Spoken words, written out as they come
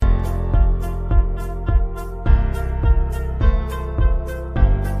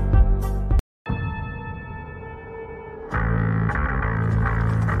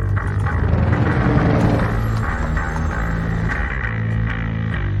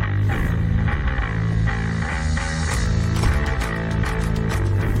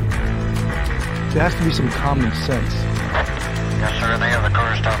There has to be some common sense. Yes, sir. They have the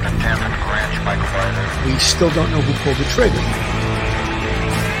car stopped at 10th and Greenwich, Michael Blyther. We still don't know who pulled the trigger.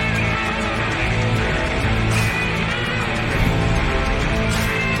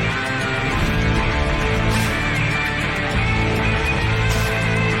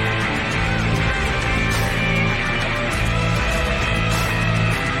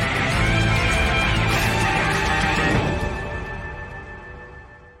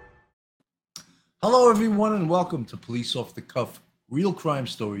 Hello, everyone, and welcome to Police Off the Cuff, Real Crime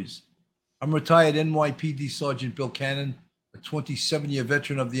Stories. I'm retired NYPD Sergeant Bill Cannon, a 27-year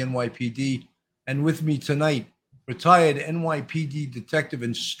veteran of the NYPD, and with me tonight, retired NYPD detective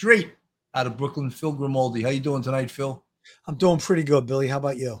and straight out of Brooklyn, Phil Grimaldi. How you doing tonight, Phil? I'm doing pretty good, Billy. How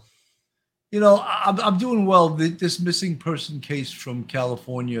about you? You know, I'm doing well. This missing person case from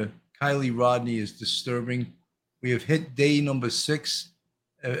California, Kylie Rodney, is disturbing. We have hit day number 6.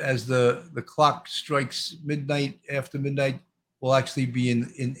 As the clock strikes midnight, after midnight, we'll actually be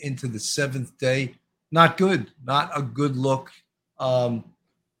into the 7th day. Not good, not a good look. Law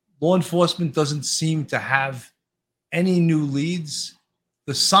enforcement doesn't seem to have any new leads.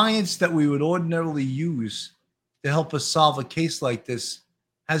 The science that we would ordinarily use to help us solve a case like this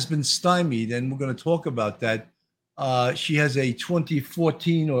has been stymied, and we're going to talk about that. She has a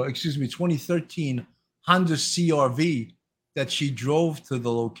 2013 Honda CRV that she drove to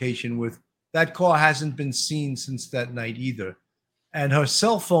the location with. That car hasn't been seen since that night either. And her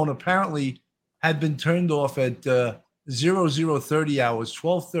cell phone apparently had been turned off at 0030 hours,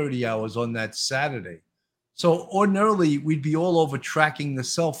 12:30 hours on that Saturday. So ordinarily, we'd be all over tracking the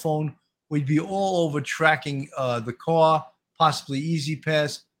cell phone. We'd be all over tracking the car, possibly Easy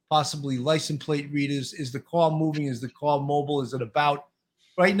Pass, possibly license plate readers. Is the car moving? Is the car mobile? Is it about?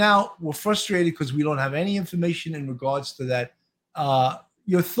 Right now, we're frustrated because we don't have any information in regards to that.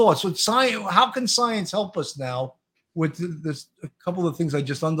 Your thoughts? So how can science help us now with this? A couple of things I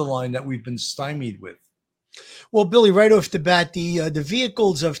just underlined that we've been stymied with. Well, Billy, right off the bat, the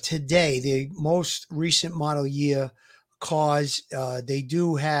vehicles of today, the most recent model year cars, they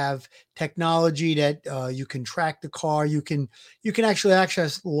do have technology that you can track the car. You can actually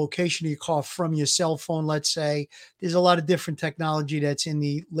access the location of your car from your cell phone. Let's say there's a lot of different technology that's in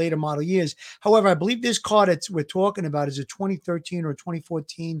the later model years. However, I believe this car that we're talking about is a 2013 or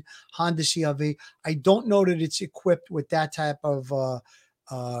 2014 Honda CRV. I don't know that it's equipped with that type of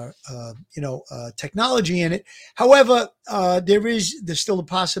technology in it. However, there's still a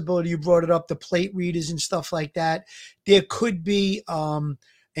possibility. You brought it up, the plate readers and stuff like that. There could be an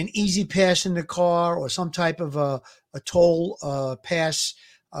Easy Pass in the car or some type of a toll pass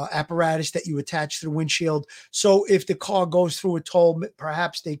apparatus that you attach to the windshield. So if the car goes through a toll,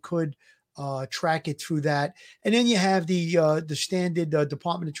 perhaps they could track it through that. And then you have the standard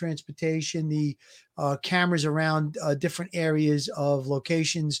Department of Transportation, the cameras around different areas of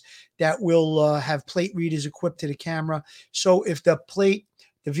locations that will have plate readers equipped to the camera. So if the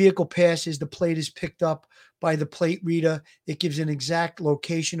vehicle passes, the plate is picked up by the plate reader. It gives an exact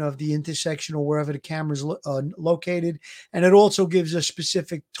location of the intersection or wherever the camera is located. And it also gives a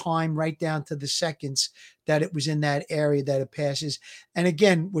specific time right down to the seconds that it was in that area that it passes. And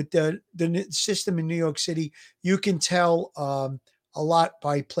again, with the system in New York City, you can tell a lot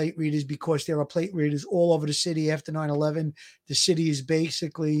by plate readers because there are plate readers all over the city. After 9/11, the city is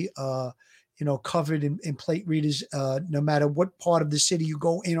basically covered in plate readers, no matter what part of the city you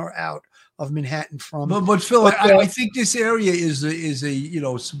go in or out of Manhattan from. But Phil, I think this area is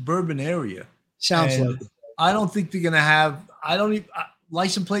a suburban area. Sounds like it. I don't think they're going to have.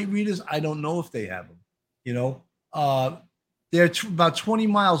 License plate readers. I don't know if they have them. They're about 20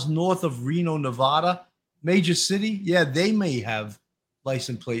 miles north of Reno, Nevada, major city. Yeah, they may have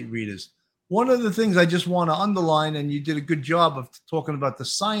license plate readers. One of the things I just want to underline, and you did a good job of talking about the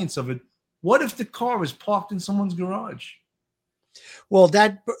science of it. What if the car is parked in someone's garage? Well,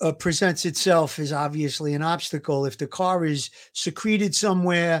 that presents itself as obviously an obstacle. If the car is secreted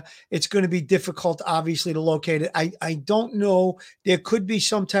somewhere, it's going to be difficult, obviously, to locate it. I don't know. There could be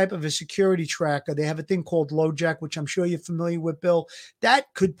some type of a security tracker. They have a thing called LoJack, which I'm sure you're familiar with, Bill. That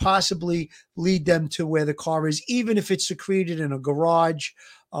could possibly lead them to where the car is, even if it's secreted in a garage,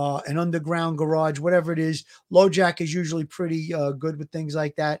 an underground garage, whatever it is. LoJack is usually pretty good with things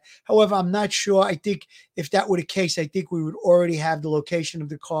like that. However, I'm not sure. I think if that were the case, I think we would already have the location of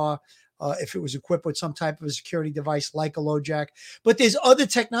the car if it was equipped with some type of a security device like a LoJack. But there's other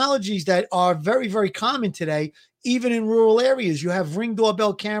technologies that are very, very common today, even in rural areas. You have Ring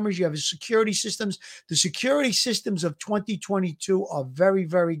doorbell cameras, you have security systems. The security systems of 2022 are very,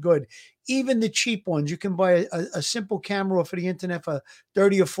 very good. Even the cheap ones, you can buy a simple camera off of the internet for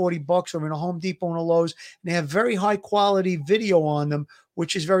 30 or 40 bucks, or in a Home Depot and a Lowe's, and they have very high quality video on them,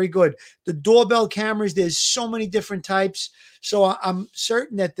 which is very good. The doorbell cameras, there's so many different types. So I'm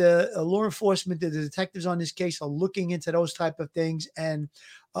certain that the law enforcement, the detectives on this case, are looking into those type of things. And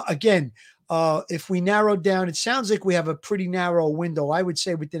again, if we narrow down, it sounds like we have a pretty narrow window. I would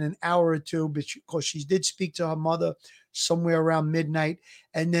say within an hour or two, because she did speak to her mother somewhere around midnight,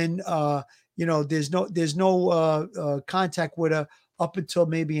 and then there's no contact with her up until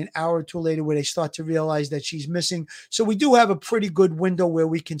maybe an hour or two later, where they start to realize that she's missing. So we do have a pretty good window where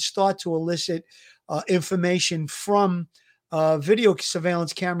we can start to elicit information from video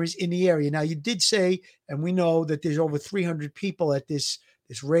surveillance cameras in the area. Now, you did say, and we know that there's over 300 people at this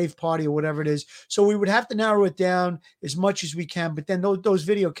rave party or whatever it is. So we would have to narrow it down as much as we can. But then those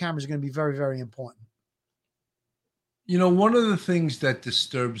video cameras are going to be very, very important. You know, one of the things that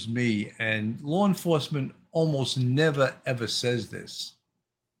disturbs me, and law enforcement almost never, ever says this,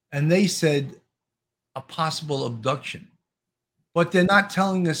 and they said a possible abduction, but they're not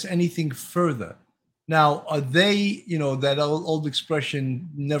telling us anything further. Now, are they, that old expression,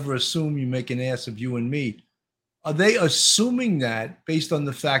 never assume, you make an ass of you and me. Are they assuming that based on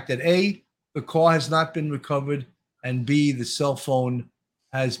the fact that A, the car has not been recovered, and B, the cell phone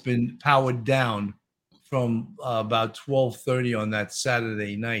has been powered down from about 12:30 on that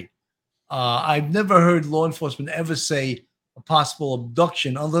Saturday night? I've never heard law enforcement ever say a possible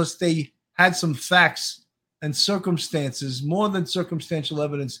abduction unless they had some facts and circumstances, more than circumstantial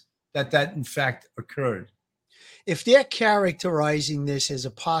evidence, that in fact occurred. If they're characterizing this as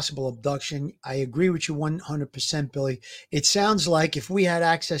a possible abduction, I agree with you 100%, Billy. It sounds like if we had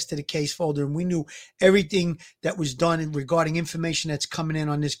access to the case folder and we knew everything that was done regarding information that's coming in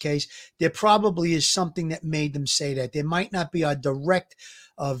on this case, there probably is something that made them say that. There might not be a direct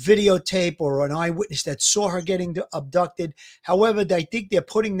videotape or an eyewitness that saw her getting abducted. However, I think they're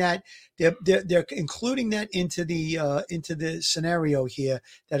putting that, they're including that into the scenario here,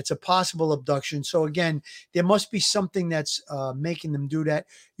 that it's a possible abduction. So again, there must be something that's making them do that.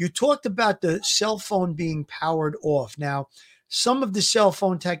 You talked about the cell phone being powered off. Now, some of the cell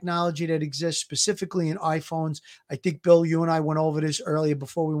phone technology that exists specifically in iPhones, I think, Bill, you and I went over this earlier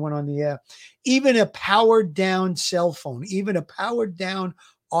before we went on the air. Even a powered down cell phone, even a powered down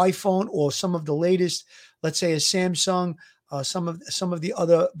iPhone, or some of the latest, let's say a Samsung, some of the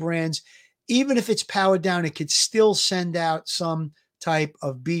other brands, even if it's powered down, it could still send out some type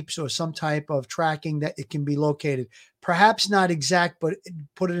of beeps or some type of tracking that it can be located. Perhaps not exact, but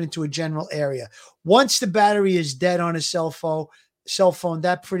put it into a general area. Once the battery is dead on a cell phone,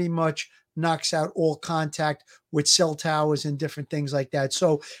 that pretty much knocks out all contact with cell towers and different things like that.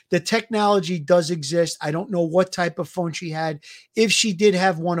 So the technology does exist. I don't know what type of phone she had. If she did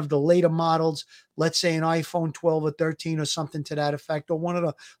have one of the later models, let's say an iPhone 12 or 13 or something to that effect, or one of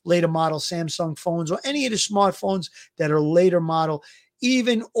the later model Samsung phones, or any of the smartphones that are later model,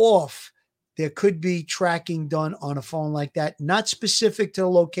 even off, there could be tracking done on a phone like that. Not specific to the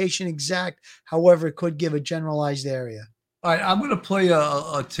location exact. However, it could give a generalized area. All right, I'm going to play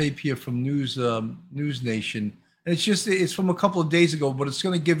a tape here from News Nation. And it's from a couple of days ago, but it's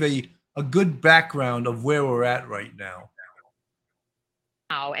going to give a good background of where we're at right now.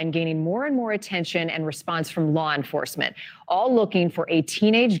 And gaining more and more attention and response from law enforcement, all looking for a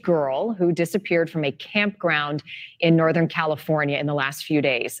teenage girl who disappeared from a campground in Northern California in the last few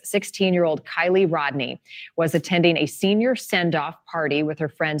days. 16-year-old Kylie Rodney was attending a senior send-off party with her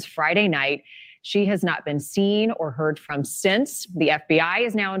friends Friday night. She has not been seen or heard from since. The FBI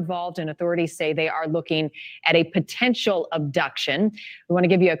is now involved, and authorities say they are looking at a potential abduction. We want to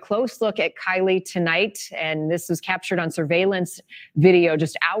give you a close look at Kylie tonight, and this was captured on surveillance video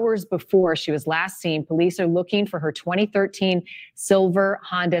just hours before she was last seen. Police are looking for her 2013 silver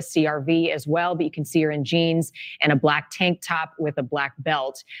Honda CR-V as well, but you can see her in jeans and a black tank top with a black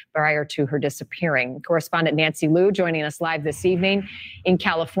belt prior to her disappearing. Correspondent Nancy Liu joining us live this evening in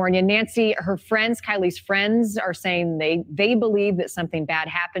California. Nancy, Kylie's friends are saying they believe that something bad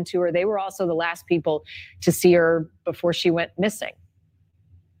happened to her. They were also the last people to see her before she went missing.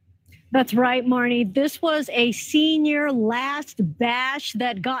 That's right, Marnie. This was a senior last bash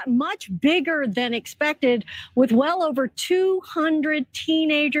that got much bigger than expected, with well over 200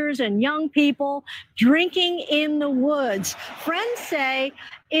 teenagers and young people drinking in the woods. Friends say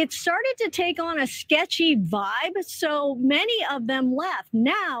it started to take on a sketchy vibe, so many of them left.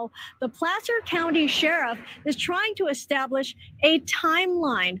 Now, the Placer County Sheriff is trying to establish a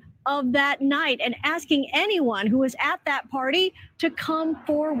timeline of that night and asking anyone who was at that party to come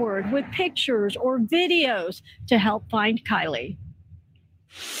forward with pictures or videos to help find Kylie.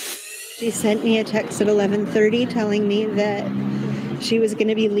 She sent me a text at 11:30 telling me that she was going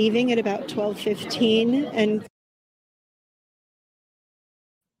to be leaving at about 12:15. And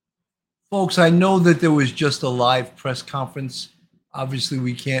folks, I know that there was just a live press conference. Obviously,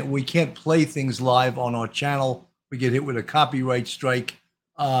 we can't play things live on our channel. We get hit with a copyright strike.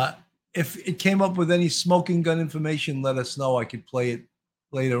 If it came up with any smoking gun information, let us know. I could play it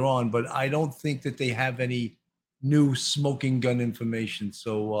later on, but I don't think that they have any new smoking gun information.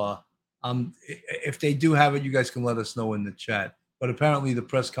 So if they do have it, you guys can let us know in the chat. But apparently the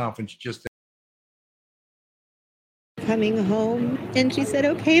press conference just coming home, and she said,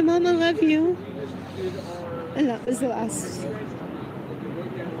 "Okay, Mom, I love you." And that was the last.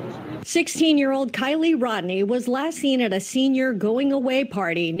 16-year-old Kylie Rodney was last seen at a senior going-away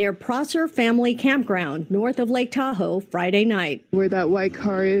party near Prosser Family Campground, north of Lake Tahoe, Friday night. Where that white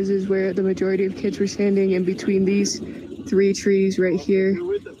car is where the majority of kids were standing. In between these 3 trees right here,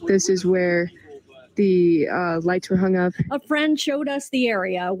 this is where the lights were hung up. A friend showed us the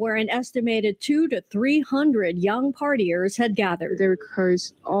area where an estimated 200 to 300 young partiers had gathered. There were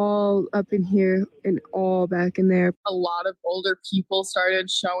cars all up in here and all back in there. A lot of older people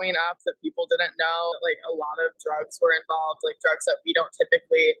started showing up that people didn't know. Like, a lot of drugs were involved, like drugs that we don't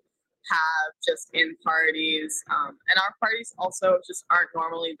typically have just in parties. And our parties also just aren't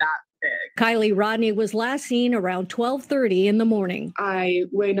normally that big. Kylie Rodney was last seen around 12:30 in the morning. I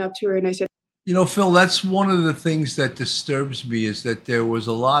went up to her and I said, You know, Phil, that's one of the things that disturbs me, is that there was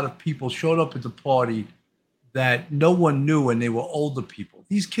a lot of people showed up at the party that no one knew, and they were older people.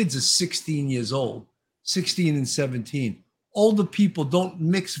 These kids are 16 years old, 16 and 17. Older people don't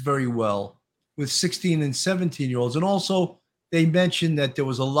mix very well with 16 and 17-year-olds. And also, they mentioned that there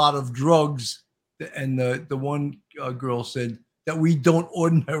was a lot of drugs, and the one girl said that we don't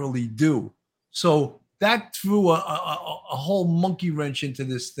ordinarily do. So that threw a whole monkey wrench into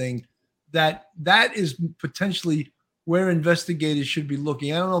this thing. That is potentially where investigators should be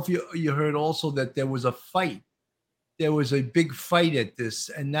looking. I don't know if you heard also that there was a fight. There was a big fight at this,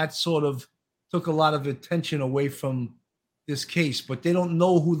 and that sort of took a lot of attention away from this case. But they don't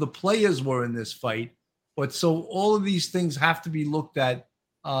know who the players were in this fight. But so all of these things have to be looked at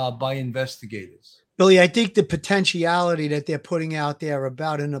by investigators. Billy, I think the potentiality that they're putting out there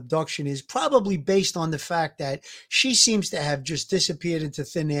about an abduction is probably based on the fact that she seems to have just disappeared into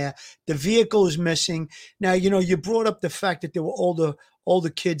thin air. The vehicle is missing. Now, you brought up the fact that there were older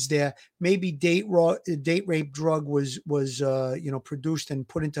kids there. Maybe date rape drug was produced and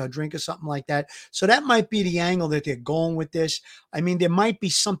put into her drink or something like that. So that might be the angle that they're going with this. I mean, there might be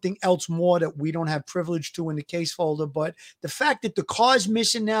something else more that we don't have privilege to in the case folder, but the fact that the car's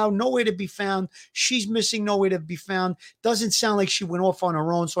missing now, nowhere to be found, she's missing, nowhere to be found, doesn't sound like she went off on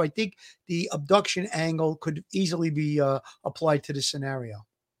her own. So I think the abduction angle could easily be applied to the scenario.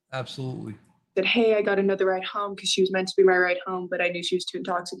 Absolutely. Said, "Hey, I got another ride home," because she was meant to be my ride home, but I knew she was too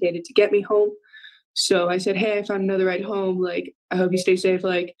intoxicated to get me home. So I said, "Hey, I found another ride home. Like, I hope you stay safe.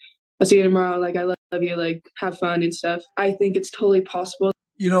 Like, I'll see you tomorrow. Like, I love you. Like, have fun and stuff." I think it's totally possible.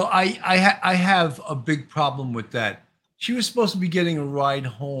 I have a big problem with that. She was supposed to be getting a ride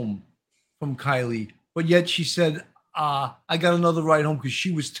home from Kylie, but yet she said, I got another ride home because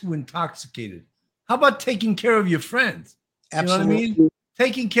she was too intoxicated. How about taking care of your friends? Absolutely. You know what I mean?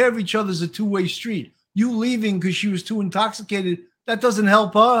 Taking care of each other is a two-way street. You leaving because she was too intoxicated, that doesn't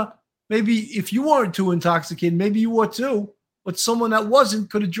help her. Maybe if you weren't too intoxicated, maybe you were too, but someone that wasn't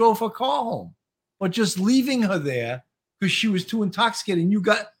could have drove her car home. But just leaving her there because she was too intoxicated and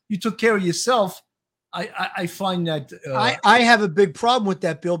you took care of yourself, I find that I have a big problem with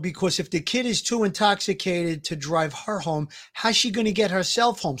that, Bill, because if the kid is too intoxicated to drive her home, how's she going to get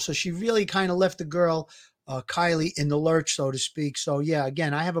herself home? So she really kind of left the girl, Kylie, in the lurch, so to speak. So yeah,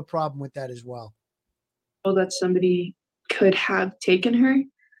 again, I have a problem with that as well. That somebody could have taken her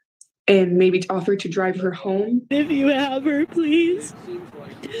and maybe offered to drive her home. If you have her, please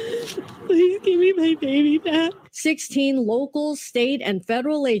give me my baby back. 16 local, state, and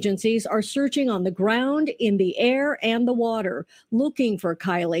federal agencies are searching on the ground, in the air, and the water, looking for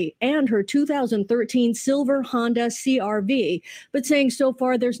Kylie and her 2013 silver Honda CR-V, but saying so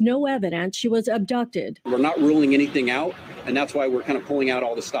far there's no evidence she was abducted. We're not ruling anything out, and that's why we're kind of pulling out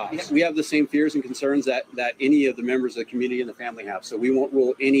all the stops. We have the same fears and concerns that any of the members of the community and the family have, so we won't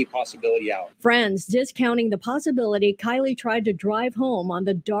rule any possibility out. Friends discounting the possibility Kylie tried to drive home on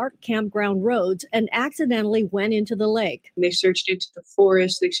the dark campground roads and accidentally went into the lake. They've searched into the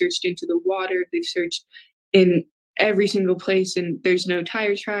forest, they've searched into the water, they've searched in every single place, and there's no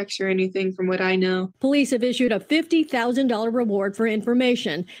tire tracks or anything from what I know. Police have issued a $50,000 reward for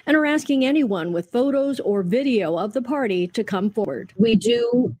information and are asking anyone with photos or video of the party to come forward. We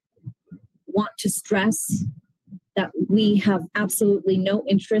do want to stress that we have absolutely no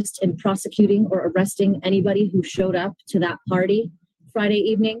interest in prosecuting or arresting anybody who showed up to that party Friday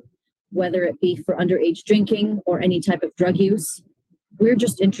evening, whether it be for underage drinking or any type of drug use. We're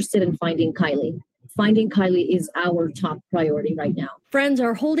just interested in finding Kylie. Finding Kylie is our top priority right now. Friends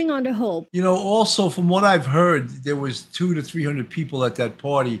are holding on to hope. You know, also from what I've heard, there was 200 to 300 people at that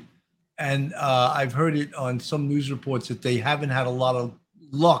party. And I've heard it on some news reports that they haven't had a lot of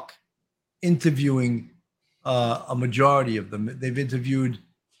luck interviewing a majority of them. They've interviewed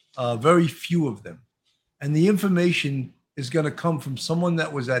very few of them. And the information is going to come from someone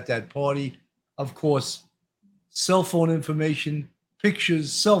that was at that party. Of course, cell phone information,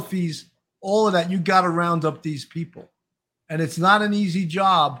 pictures, selfies, all of that. You got to round up these people. And it's not an easy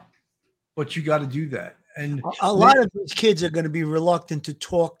job, but you got to do that. And a lot of these kids are going to be reluctant to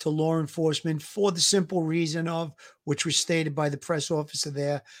talk to law enforcement for the simple reason of, which was stated by the press officer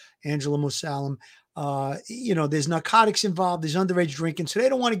there, Angela Musalem, there's narcotics involved, there's underage drinking. So they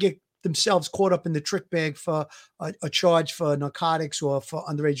don't want to get themselves caught up in the trick bag for a charge for narcotics or for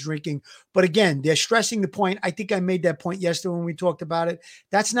underage drinking. But again, they're stressing the point. I think I made that point yesterday when we talked about it.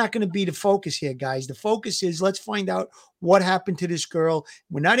 That's not going to be the focus here, guys. The focus is let's find out what happened to this girl.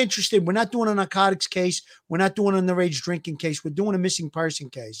 We're not interested. We're not doing a narcotics case. We're not doing an underage drinking case. We're doing a missing person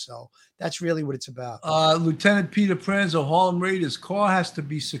case. So that's really what it's about. Lieutenant Peter Pranzo, Harlem Raiders, car has to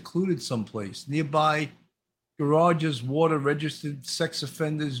be secluded someplace nearby. Garages, water, registered sex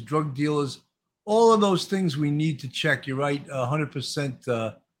offenders, drug dealers, all of those things we need to check. You're right,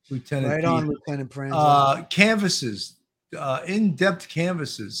 100%, Lieutenant. Right on, Lieutenant Pranzo. Canvases, in-depth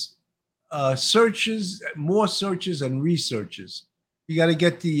canvases, searches, more searches and researches. You got to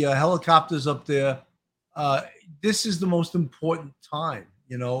get the helicopters up there. This is the most important time.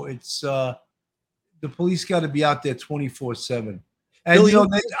 You know, it's the police got to be out there 24/7. And,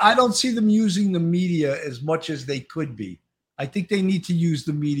 I don't see them using the media as much as they could be. I think they need to use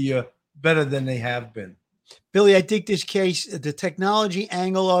the media better than they have been. Billy, I think this case, the technology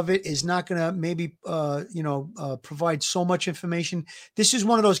angle of it is not going to maybe, provide so much information. This is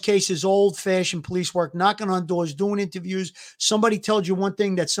one of those cases, old-fashioned police work, knocking on doors, doing interviews. Somebody tells you one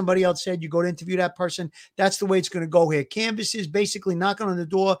thing that somebody else said. You go to interview that person. That's the way it's going to go here. Canvases, basically knocking on the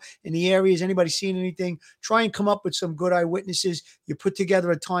door in the areas. Anybody seen anything? Try and come up with some good eyewitnesses. You put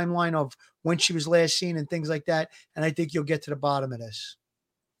together a timeline of when she was last seen and things like that, and I think you'll get to the bottom of this.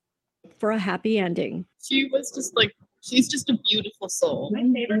 For a happy ending. She was just she's just a beautiful soul.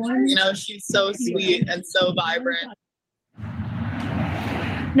 You know, she's so sweet and so vibrant.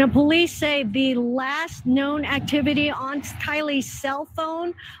 Now, police say the last known activity on Kylie's cell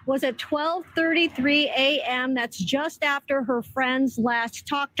phone was at 12:33 a.m. That's just after her friends last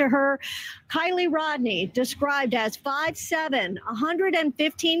talked to her. Kylie Rodney, described as 5'7",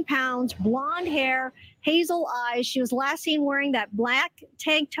 115 pounds, blonde hair, hazel eyes. She was last seen wearing that black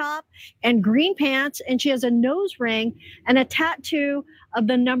tank top and green pants, and she has a nose ring and a tattoo of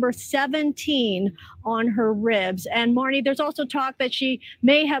the number 17 on her ribs. And Marnie, there's also talk that she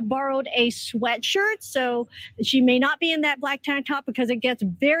may have borrowed a sweatshirt, so she may not be in that black tank top because it gets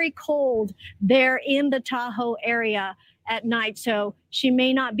very cold there in the Tahoe area at night. So she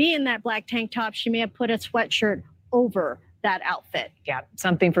may not be in that black tank top. She may have put a sweatshirt over that outfit. Yeah,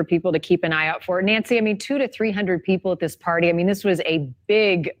 something for people to keep an eye out for. Nancy, 200 to 300 people at this party. This was a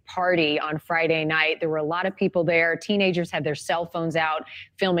big party on Friday night. There were a lot of people there. Teenagers had their cell phones out,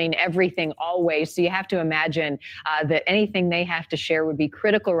 filming everything always. So you have to imagine that anything they have to share would be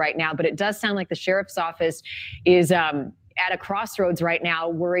critical right now. But it does sound like the sheriff's office is at a crossroads right now,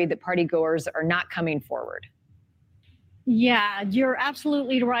 worried that partygoers are not coming forward. Yeah, you're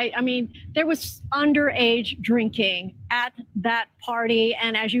absolutely right. I mean, there was underage drinking at that party.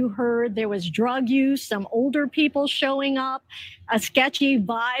 And as you heard, there was drug use, some older people showing up, a sketchy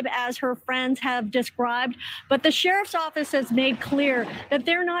vibe, as her friends have described. But the sheriff's office has made clear that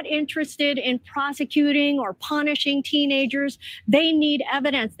they're not interested in prosecuting or punishing teenagers. They need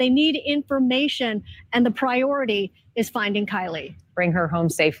evidence, they need information. And the priority is finding Kylie. Bring her home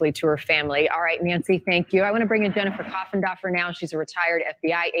safely to her family. All right, Nancy, thank you. I want to bring in Jennifer Koffendorfer now. She's a retired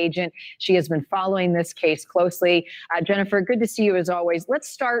FBI agent. She has been following this case closely. Jennifer, good to see you as always. Let's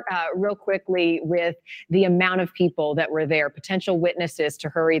start real quickly with the amount of people that were there, potential witnesses to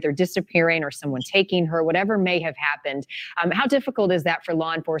her either disappearing or someone taking her, whatever may have happened. How difficult is that for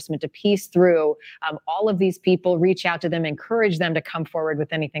law enforcement to piece through all of these people, reach out to them, encourage them to come forward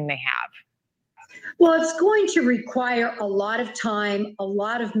with anything they have? Well, it's going to require a lot of time, a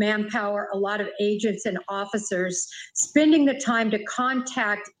lot of manpower, a lot of agents and officers spending the time to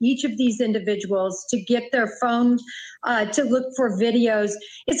contact each of these individuals, to get their phone, to look for videos.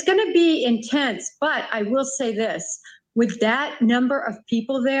 It's going to be intense, but I will say this. With that number of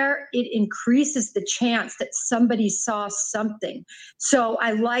people there, it increases the chance that somebody saw something. So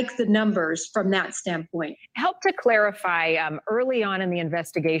I like the numbers from that standpoint. Help to clarify, early on in the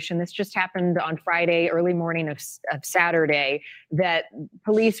investigation, this just happened on Friday, early morning of Saturday, that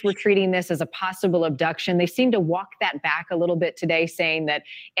police were treating this as a possible abduction. They seem to walk that back a little bit today, saying that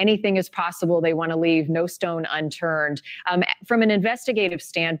anything is possible. They want to leave no stone unturned. From an investigative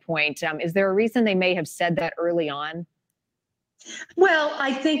standpoint, is there a reason they may have said that early on? Well,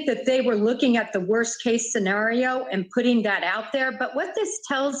 I think that they were looking at the worst case scenario and putting that out there. But what this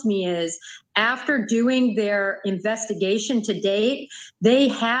tells me is after doing their investigation to date, they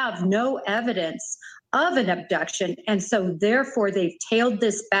have no evidence of an abduction. And so therefore they've tailed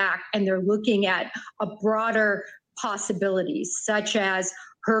this back and they're looking at a broader possibilities, such as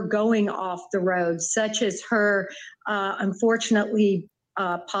her going off the road, such as her unfortunately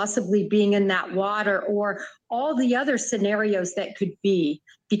possibly being in that water, or all the other scenarios that could be,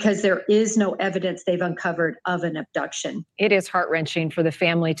 because there is no evidence they've uncovered of an abduction. It is heart-wrenching for the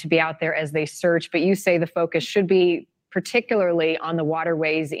family to be out there as they search, but you say the focus should be particularly on the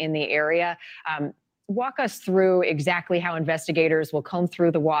waterways in the area. Walk us through exactly how investigators will comb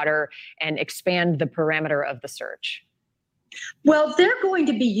through the water and expand the parameter of the search. Well, they're going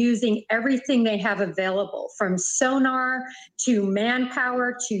to be using everything they have available, from sonar to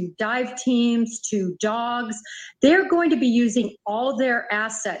manpower to dive teams to dogs. They're going to be using all their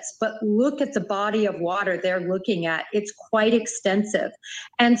assets, but look at the body of water they're looking at. It's quite extensive.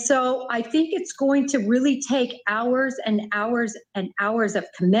 And so I think it's going to really take hours and hours and hours of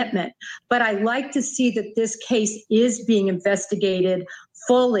commitment. But I like to see that this case is being investigated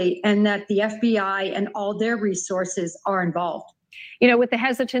fully and that the FBI and all their resources are involved. You know, with the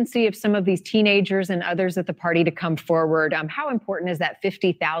hesitancy of some of these teenagers and others at the party to come forward, how important is that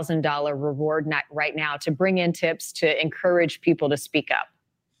 $50,000 reward right now to bring in tips to encourage people to speak up?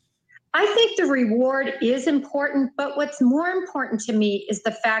 I think the reward is important, but what's more important to me is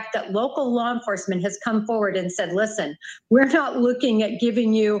the fact that local law enforcement has come forward and said, listen, we're not looking at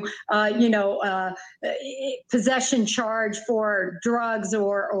giving you, possession charge for drugs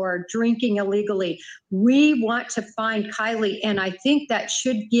or drinking illegally. We want to find Kylie. And I think that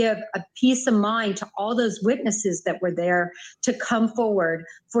should give a peace of mind to all those witnesses that were there to come forward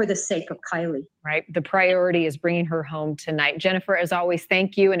for the sake of Kylie. Right. The priority is bringing her home tonight. Jennifer, as always,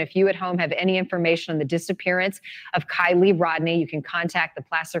 thank you. And if you at home have any information on the disappearance of Kylie Rodney, you can contact the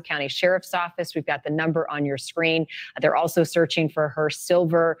Placer County Sheriff's Office. We've got the number on your screen. They're also searching for her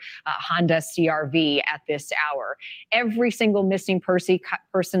silver Honda CRV at this hour. Every single missing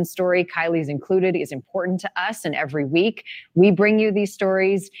person story, Kylie's included, is important to us. And every week we bring you these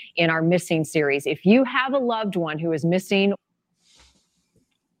stories in our missing series. If you have a loved one who is missing.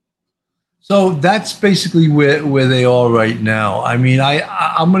 So that's basically where they are right now. I mean,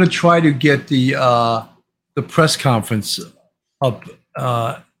 I'm going to try to get the press conference up.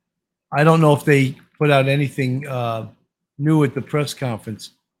 I don't know if they put out anything new at the press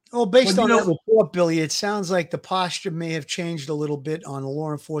conference. Well, based on that report, Billy, it sounds like the posture may have changed a little bit on the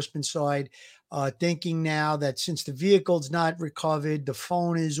law enforcement side, thinking now that since the vehicle's not recovered, the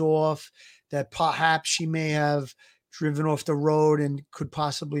phone is off, that perhaps she may have driven off the road and could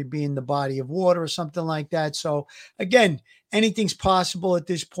possibly be in the body of water or something like that. So again, anything's possible at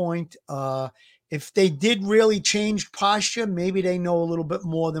this point. If they did really change posture, maybe they know a little bit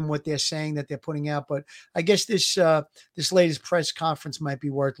more than what they're saying that they're putting out. But I guess this latest press conference might be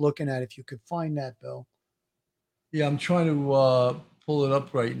worth looking at if you could find that, Bill. Yeah, I'm trying to pull it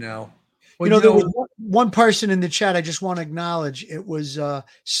up right now. Well, there was one person in the chat I just want to acknowledge. It was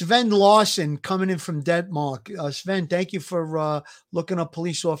Sven Larson coming in from Denmark. Sven, thank you for looking up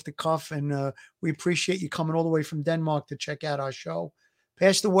Police Off the Cuff, and we appreciate you coming all the way from Denmark to check out our show.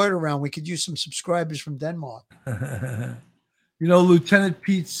 Pass the word around. We could use some subscribers from Denmark. Lieutenant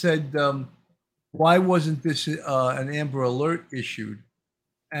Pete said, why wasn't this an Amber Alert issued?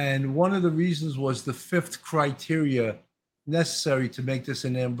 And one of the reasons was the fifth criteria necessary to make this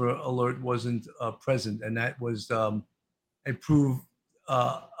an Amber Alert wasn't present, and that was a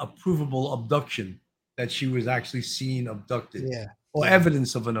provable abduction, that she was actually seen abducted, or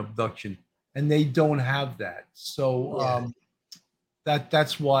evidence of an abduction, and they don't have that. So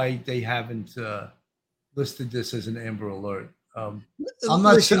that's why they haven't listed this as an Amber Alert. I'm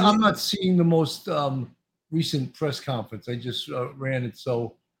not seeing the most recent press conference. I just ran it,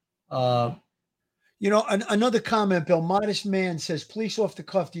 so. Another comment, Bill. Modest Man says, Police Off the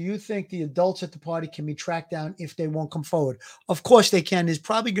Cuff, do you think the adults at the party can be tracked down if they won't come forward? Of course they can. There's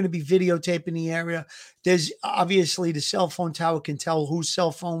probably going to be videotape in the area. There's obviously the cell phone tower can tell whose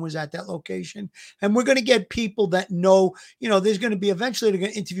cell phone was at that location. And we're going to get people that know, there's going to be eventually they're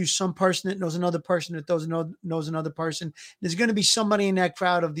going to interview some person that knows another person that knows another person. There's going to be somebody in that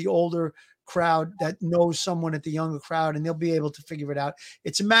crowd of the older crowd that knows someone at the younger crowd, and they'll be able to figure it out.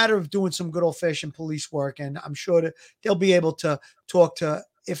 It's a matter of doing some good old-fashioned police work, and I'm sure that they'll be able to talk to,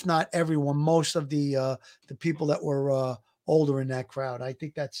 if not everyone, most of the people that were older in that crowd. I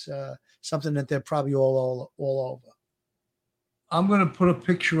think that's something that they're probably all over. I'm going to put a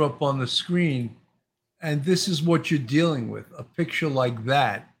picture up on the screen, and this is what you're dealing with, a picture like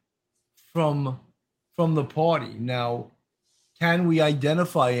that from the party. Now, can we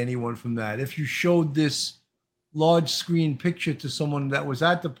identify anyone from that? If you showed this large screen picture to someone that was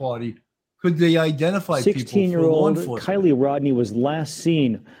at the party, could they identify people? 16-year-old Kylie Rodney was last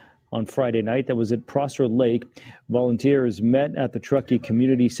seen on Friday night. That was at Prosser Lake. Volunteers met at the Truckee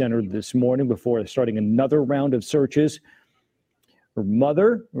Community Center this morning before starting another round of searches. Her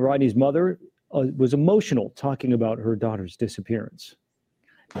mother, Rodney's mother, was emotional talking about her daughter's disappearance.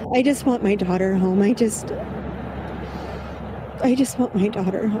 I just want my daughter home. I just want my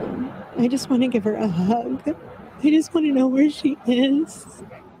daughter home. I just want to give her a hug. I just want to know where she is.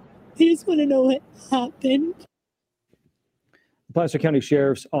 I just want to know what happened. The Placer County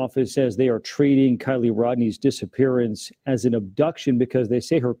Sheriff's Office says they are treating Kylie Rodney's disappearance as an abduction because they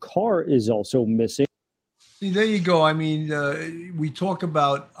say her car is also missing. See, there you go. I mean, we talk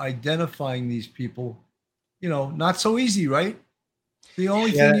about identifying these people, not so easy, right? The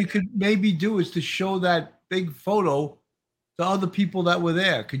only thing you could maybe do is to show that big photo to other people that were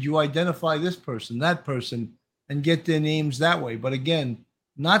there. Could you identify this person, that person, and get their names that way? But again,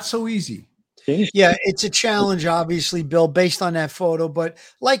 not so easy. Yeah, it's a challenge, obviously, Bill, based on that photo. But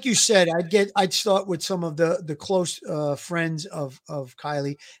like you said, I'd start with some of the close friends of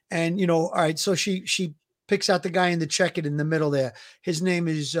Kylie, and all right. So she picks out the guy in the checkered in the middle there. His name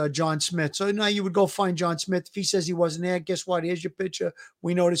is John Smith. So now you would go find John Smith. If he says he wasn't there, guess what? Here's your picture.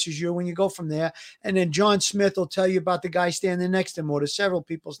 We know this is you. When you go from there, and then John Smith will tell you about the guy standing next to him, or the several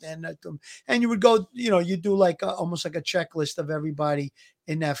people standing next to him. And you would go, you do like almost like a checklist of everybody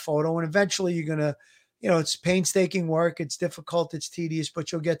in that photo. And eventually you're going to, it's painstaking work. It's difficult. It's tedious, but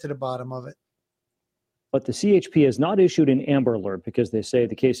you'll get to the bottom of it. But the CHP has not issued an Amber Alert because they say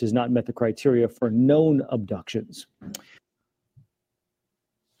the case has not met the criteria for known abductions.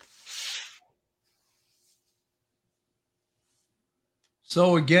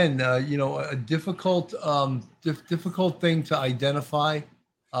 So again, a difficult thing to identify.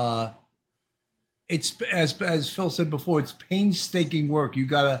 It's as Phil said before, it's painstaking work. You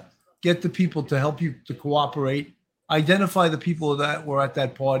got to get the people to help you to cooperate, identify the people that were at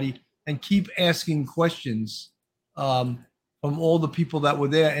that party, and keep asking questions from all the people that were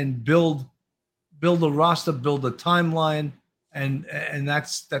there, and build a roster, build a timeline, and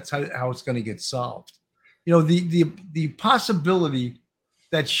that's how it's going to get solved. The possibility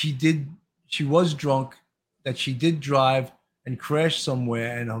that she was drunk, that she did drive and crash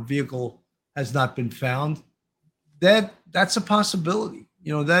somewhere, and her vehicle has not been found. That's a possibility.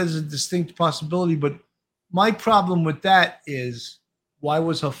 That is a distinct possibility. But my problem with that is, why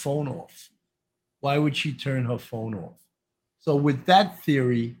was her phone off? Why would she turn her phone off? So with that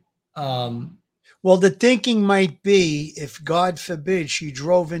theory, well, the thinking might be, if God forbid she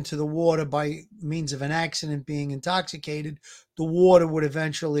drove into the water by means of an accident, being intoxicated, the water would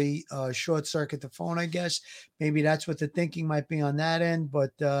eventually short circuit the phone, I guess. Maybe that's what the thinking might be on that end.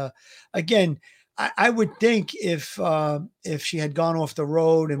 But again, I would think if she had gone off the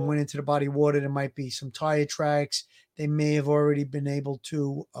road and went into the body of water, there might be some tire tracks. They may have already been able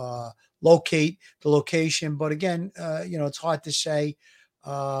to locate the location. But again, it's hard to say,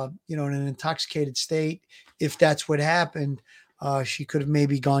 in an intoxicated state, if that's what happened. She could have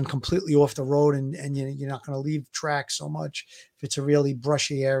maybe gone completely off the road, and you're not going to leave tracks so much if it's a really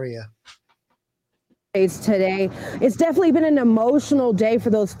brushy area. Today, it's definitely been an emotional day for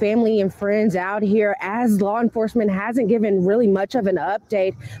those family and friends out here, as law enforcement hasn't given really much of an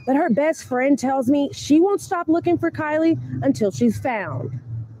update. But her best friend tells me she won't stop looking for Kylie until she's found.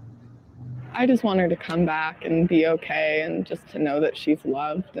 I just want her to come back and be okay, and just to know that she's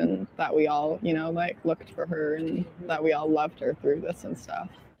loved, and that we all, looked for her, and that we all loved her through this and stuff.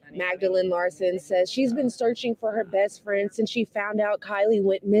 Magdalene Larson says she's been searching for her best friend since she found out Kylie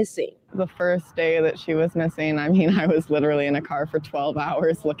went missing. The first day that she was missing, I was literally in a car for 12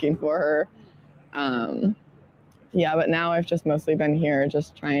 hours looking for her. But now I've just mostly been here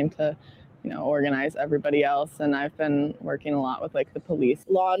just trying to organize everybody else, and I've been working a lot with the police.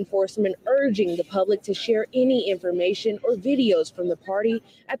 Law enforcement urging the public to share any information or videos from the party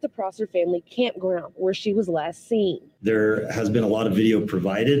at the Prosser family campground where she was last seen. There has been a lot of video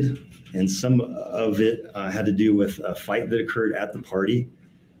provided, and some of it had to do with a fight that occurred at the party.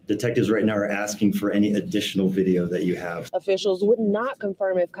 Detectives right now are asking for any additional video that you have. Officials would not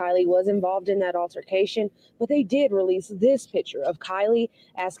confirm if Kylie was involved in that altercation, but they did release this picture of Kylie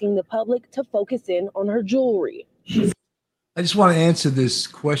asking the public to focus in on her jewelry. I just want to answer this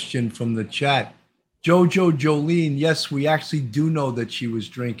question from the chat. Jojo Jolene, yes, we actually do know that she was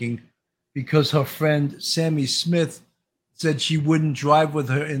drinking because her friend Sammy Smith said she wouldn't drive with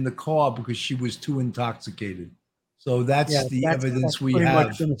her in the car because she was too intoxicated. So that's the evidence we have. Pretty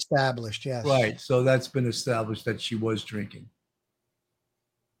much been established, yes. Right. So that's been established that she was drinking.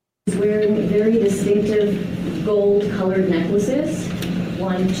 Wearing very distinctive gold-colored necklaces.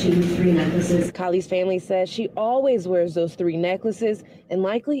 1, 2, 3 necklaces. Kylie's family says she always wears those 3 necklaces and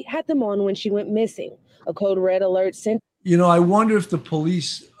likely had them on when she went missing. A code red alert sent. I wonder if the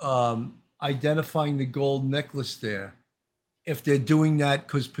police identifying the gold necklace there, if they're doing that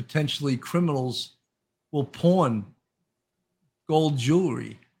because potentially criminals will pawn gold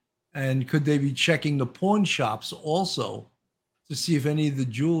jewelry, and could they be checking the pawn shops also to see if any of the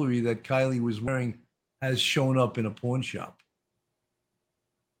jewelry that Kylie was wearing has shown up in a pawn shop?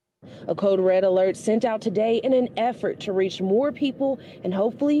 A code red alert sent out today in an effort to reach more people and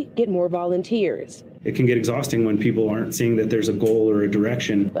hopefully get more volunteers. It can get exhausting when people aren't seeing that there's a goal or a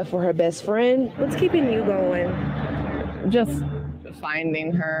direction. But for her best friend, what's keeping you going? Just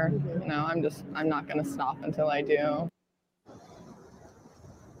finding her. I'm not going to stop until I do.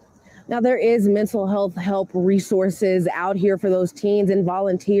 Now, there is mental health help resources out here for those teens and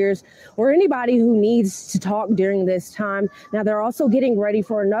volunteers or anybody who needs to talk during this time. Now, they're also getting ready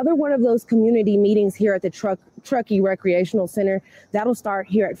for another one of those community meetings here at the Truckee Recreational Center. That'll start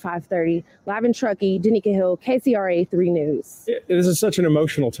here at 5:30. Live in Truckee, Danica Hill, KCRA 3 News. This is such an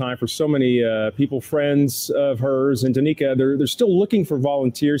emotional time for so many people, friends of hers. And Danica, they're still looking for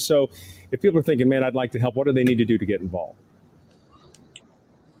volunteers. So if people are thinking, man, I'd like to help, what do they need to do to get involved?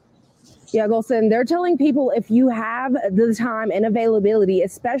 Yeah, Golson, they're telling people if you have the time and availability,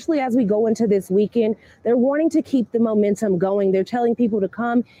 especially as we go into this weekend, they're wanting to keep the momentum going. They're telling people to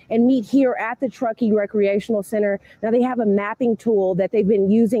come and meet here at the Truckee Recreational Center. Now, they have a mapping tool that they've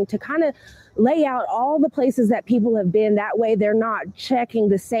been using to kind of lay out all the places that people have been. That way they're not checking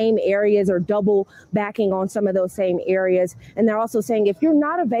the same areas or double backing on some of those same areas. And they're also saying if you're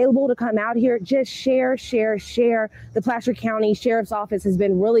not available to come out here, just share. The Placer County Sheriff's Office has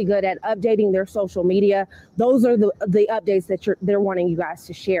been really good at updating their social media. Those are the updates that they're wanting you guys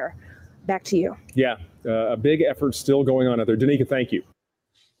to share. Back to you. Yeah, a big effort still going on out there. Danica, thank you.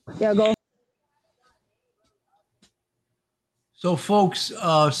 Yeah, go. So, folks,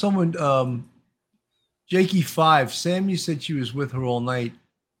 Jakey5, Sammy said she was with her all night,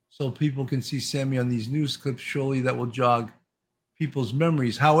 so people can see Sammy on these news clips. Surely that will jog people's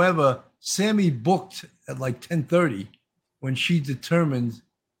memories. However, Sammy booked at like 10:30 when she determined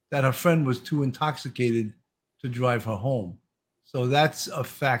that her friend was too intoxicated to drive her home. So that's a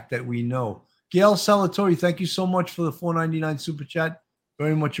fact that we know. Gail Salatori, thank you so much for the $4.99 super chat.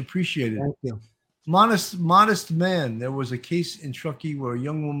 Very much appreciated. Thank you. Modest man. There was a case in Truckee where a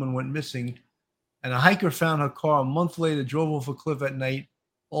young woman went missing and a hiker found her car a month later, drove off a cliff at night,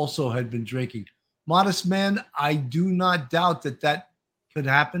 also had been drinking. Modest man, I do not doubt that could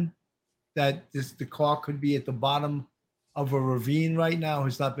happen, that the car could be at the bottom of a ravine right now,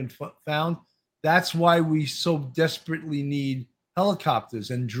 has not been found. That's why we so desperately need helicopters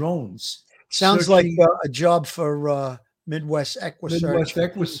and drones. Sounds like a job for Midwest EquiSearch. Midwest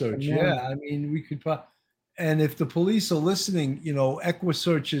EquiSearch, yeah. I mean, we could And if the police are listening,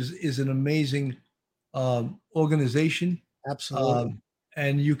 EquiSearch is an amazing organization. Absolutely.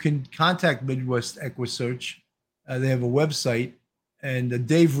 And you can contact Midwest EquiSearch. They have a website. And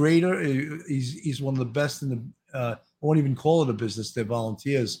Dave Rader, he's one of the best in the, I won't even call it a business, they're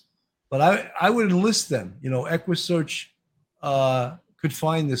volunteers. But I would enlist them. EquiSearch could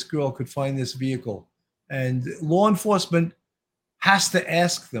find this girl, could find this vehicle. And law enforcement has to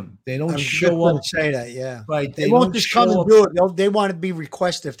ask them. They don't show up. Say that, yeah. Right. They won't just come and do it. They want to be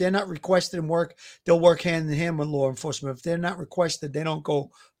requested. If they're not requested and work, they'll work hand in hand with law enforcement. If they're not requested, they don't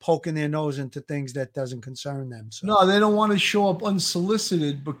go poking their nose into things that doesn't concern them. So. No, they don't want to show up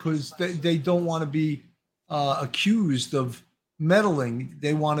unsolicited because they don't want to be accused of meddling.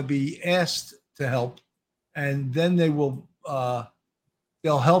 They want to be asked to help, and then they will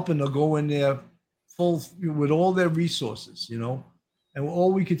they'll help, and they'll go in there full with all their resources, And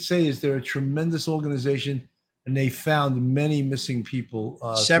all we could say is they're a tremendous organization, and they found many missing people.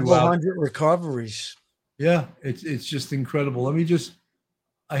 Several hundred recoveries. Yeah, it's just incredible.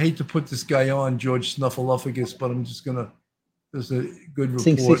 I hate to put this guy on, George Snuffleupagus, but I'm just gonna. There's a good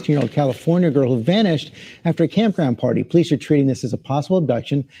report. 16-year-old California girl who vanished after a campground party. Police are treating this as a possible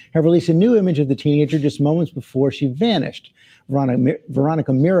abduction. Have released a new image of the teenager just moments before she vanished.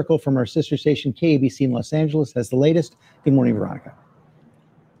 Veronica Miracle from our sister station KABC in Los Angeles has the latest. Good morning, Veronica.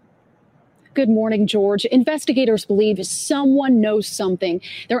 Good morning, George. Investigators believe someone knows something.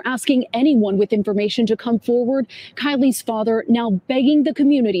 They're asking anyone with information to come forward. Kylie's father now begging the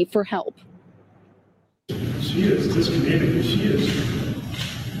community for help. She is this community. She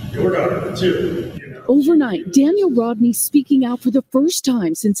is your daughter, too. Overnight, Daniel Rodney speaking out for the first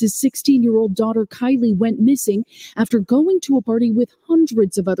time since his 16-year-old daughter Kylie went missing after going to a party with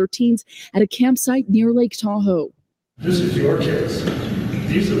hundreds of other teens at a campsite near Lake Tahoe. This is your kids.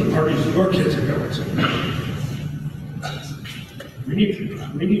 These are the parties your kids are going to. We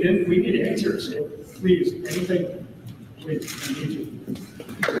need answers. Please, anything. Please, we need you.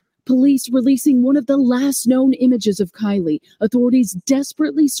 Police releasing one of the last known images of Kylie. Authorities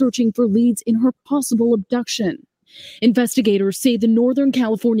desperately searching for leads in her possible abduction. Investigators say the Northern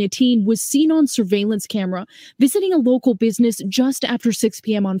California teen was seen on surveillance camera visiting a local business just after 6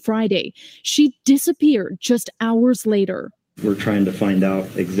 p.m. on Friday. She disappeared just hours later. We're trying to find out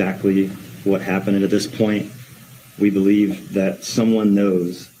exactly what happened. And at this point, we believe that someone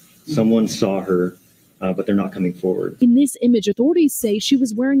knows, someone saw her, but they're not coming forward. In this image, authorities say she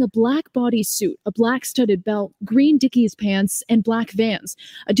was wearing a black bodysuit, a black studded belt, green Dickies pants, and black Vans.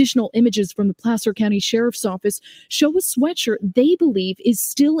 Additional images from the Placer County Sheriff's Office show a sweatshirt they believe is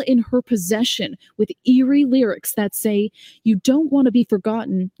still in her possession with eerie lyrics that say, "You don't want to be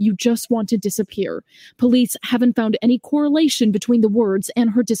forgotten, you just want to disappear." Police haven't found any correlation between the words and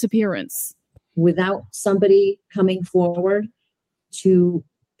her disappearance. Without somebody coming forward to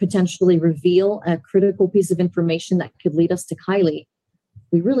potentially reveal a critical piece of information that could lead us to Kylie,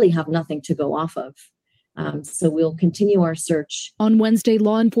 we really have nothing to go off of. So we'll continue our search. On Wednesday,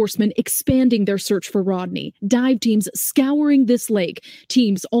 law enforcement expanding their search for Rodney. Dive teams scouring this lake.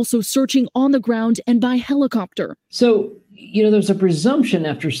 Teams also searching on the ground and by helicopter. So, there's a presumption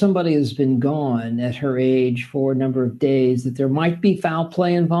after somebody has been gone at her age for a number of days that there might be foul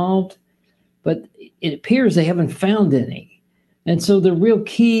play involved, but it appears they haven't found any. And so the real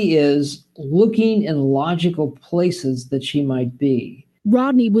key is looking in logical places that she might be.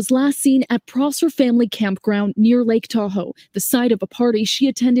 Rodney was last seen at Prosser Family Campground near Lake Tahoe, the site of a party she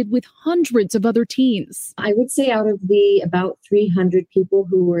attended with hundreds of other teens. I would say out of the about 300 people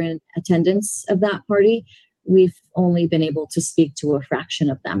who were in attendance of that party, we've only been able to speak to a fraction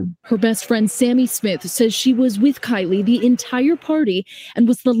of them. Her best friend, Sammy Smith, says she was with Kylie the entire party and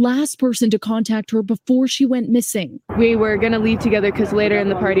was the last person to contact her before she went missing. We were going to leave together because later in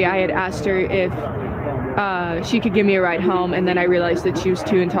the party, I had asked her if she could give me a ride home. And then I realized that she was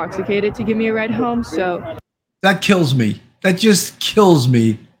too intoxicated to give me a ride home. So that kills me. That just kills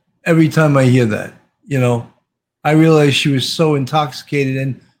me every time I hear that. I realize she was so intoxicated.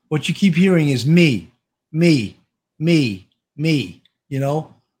 And what you keep hearing is me. How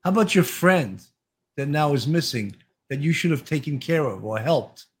about your friend that now is missing that you should have taken care of or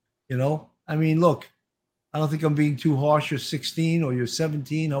helped? Look, I don't think I'm being too harsh. You're 16 or you're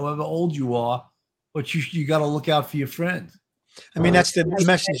 17, however old you are, but you got to look out for your friend. That's the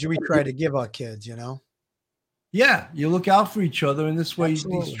message we try to give our kids, Yeah, you look out for each other, and this way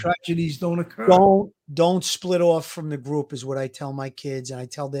these tragedies don't occur. Don't split off from the group is what I tell my kids, and I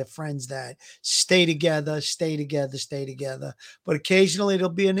tell their friends that. Stay together, stay together, stay together. But occasionally there'll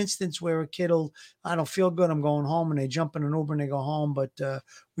be an instance where a kid will, I don't feel good, I'm going home, and they jump in an Uber and they go home. But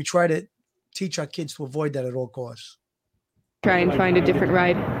we try to teach our kids to avoid that at all costs. Try and find a different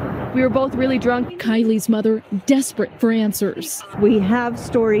ride. We were both really drunk. Kylie's mother, desperate for answers. We have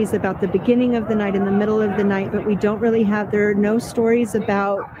stories about the beginning of the night and the middle of the night, but we don't really have, there are no stories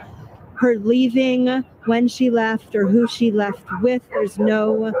about her leaving, when she left, or who she left with. There's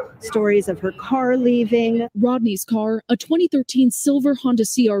no stories of her car leaving. Rodney's car, a 2013 silver Honda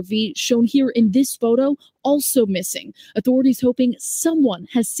CR-V shown here in this photo, also missing. Authorities hoping someone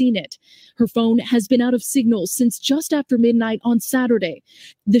has seen it. Her phone has been out of signal since just after midnight on Saturday.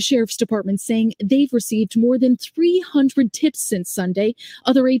 The sheriff's department saying they've received more than 300 tips since Sunday.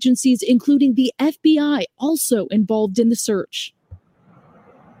 Other agencies, including the FBI, also involved in the search.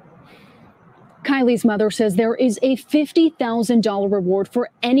 Kylie's mother says there is a $50,000 reward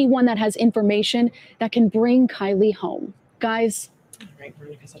for anyone that has information that can bring Kylie home. Guys. Right,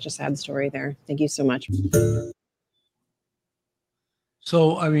 Veronica, such a sad story there. Thank you so much.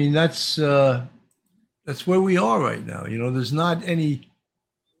 So, I mean, that's where we are right now. You know, there's not any,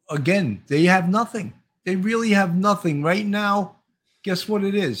 again, they have nothing. They really have nothing right now. Guess what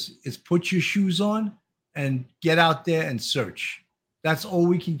it is? It's put your shoes on and get out there and search. That's all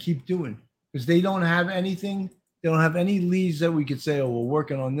we can keep doing. Because they don't have anything. They don't have any leads that we could say, oh, we're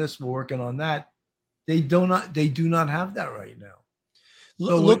working on this, we're working on that. They do not have that right now.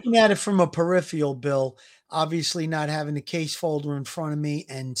 So looking at it from a peripheral, Bill, obviously not having the case folder in front of me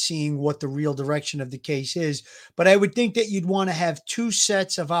and seeing what the real direction of the case is. But I would think that you'd want to have two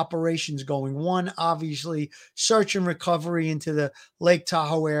sets of operations going. One, obviously, search and recovery into the Lake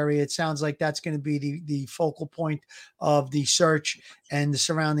Tahoe area. It sounds like that's going to be the focal point of the search and the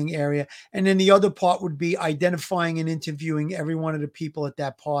surrounding area. And then the other part would be identifying and interviewing every one of the people at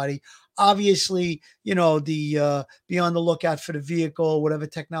that party. Obviously, you know, be on the lookout for the vehicle, whatever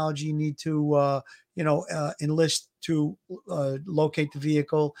technology you need to, enlist to locate the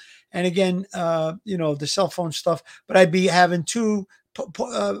vehicle. And again, the cell phone stuff. But I'd be having point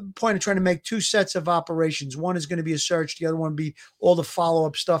of trying to make two sets of operations. One is going to be a search. The other one would be all the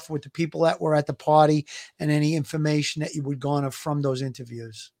follow-up stuff with the people that were at the party and any information that you would garner from those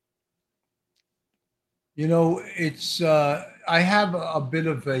interviews. You know, it's I have a bit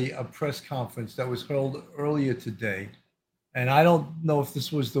of a press conference that was held earlier today, and I don't know if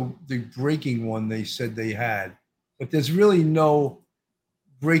this was the breaking one they said they had, but there's really no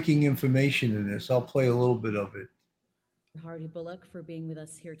breaking information in this. I'll play a little bit of it. Hardy Bullock for being with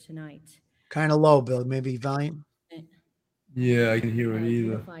us here tonight. Kind of low, Bill. Maybe volume. Yeah, I can hear it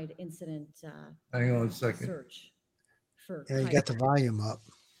either. Incident. Hang on a second. Search for you got the volume up.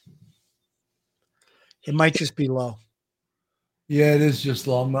 It might just be low. Yeah, it is just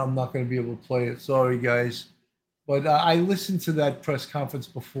low. I'm not going to be able to play it. Sorry, guys. But I listened to that press conference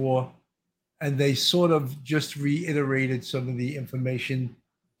before, and they sort of just reiterated some of the information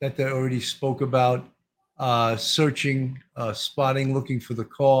that they already spoke about. Searching, spotting, looking for the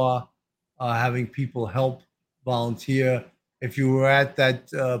car, having people help, volunteer. If you were at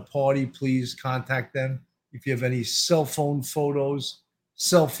that party, please contact them. If you have any cell phone photos,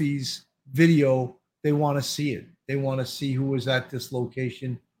 selfies, video, they want to see it. They want to see who was at this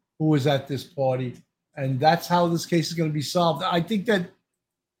location, who was at this party. And that's how this case is going to be solved. I think that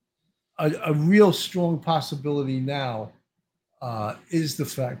a real strong possibility now is the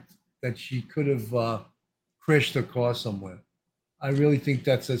fact that she could have crashed her car somewhere. I really think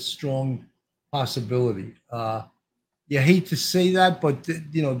that's a strong possibility. You hate to say that, but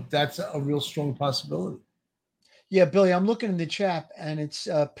that's a real strong possibility. Yeah, Billy, I'm looking in the chat and it's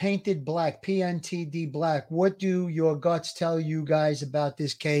painted black, PNTD black. What do your guts tell you guys about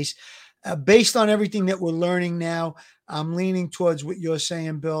this case? Based on everything that we're learning now, I'm leaning towards what you're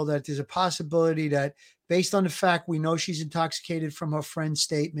saying, Bill, that there's a possibility that based on the fact we know she's intoxicated from her friend's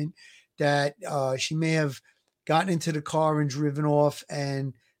statement, that she may have gotten into the car and driven off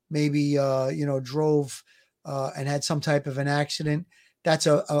and maybe, drove and had some type of an accident. That's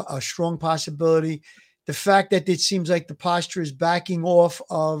a strong possibility. The fact that it seems like the posture is backing off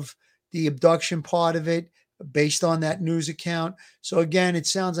of the abduction part of it based on that news account. So again, it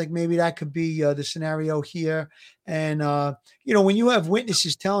sounds like maybe that could be the scenario here. And, when you have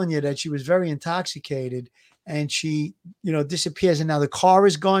witnesses telling you that she was very intoxicated and she, disappears and now the car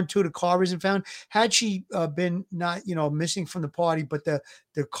is gone too, the car isn't found. Had she been not, missing from the party, but the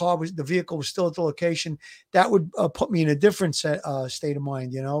vehicle was still at the location, that would put me in a different state of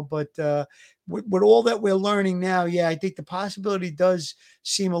mind, but with all that we're learning now, yeah, I think the possibility does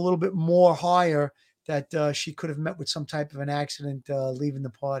seem a little bit more higher that she could have met with some type of an accident leaving the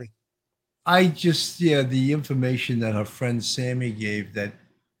party. The information that her friend Sammy gave that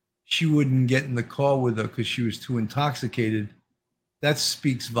she wouldn't get in the car with her because she was too intoxicated. that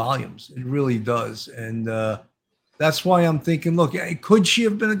speaks volumes. It really does. And that's why I'm thinking, look, could she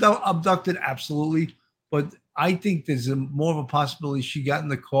have been abducted? Absolutely. But I think there's more of a possibility she got in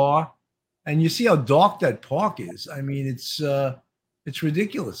the car. And you see how dark that park is. I mean, it's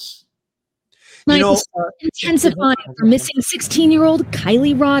ridiculous. Nights are intensifying for missing 16-year-old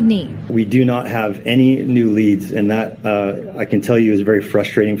Kylie Rodney. We do not have any new leads, and that I can tell you is very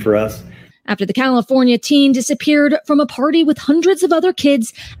frustrating for us. After the California teen disappeared from a party with hundreds of other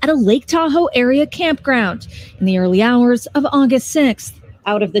kids at a Lake Tahoe area campground in the early hours of August 6th.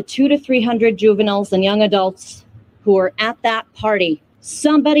 Out of the 200 to 300 juveniles and young adults who were at that party,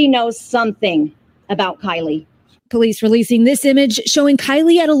 somebody knows something about Kylie. Police releasing this image showing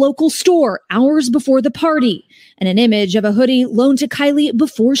Kylie at a local store hours before the party, and an image of a hoodie loaned to Kylie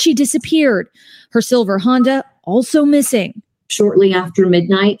before she disappeared. Her silver Honda also missing. Shortly after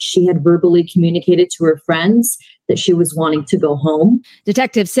midnight, she had verbally communicated to her friends that she was wanting to go home.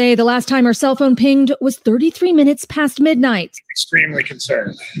 Detectives say the last time her cell phone pinged was 33 minutes past midnight. Extremely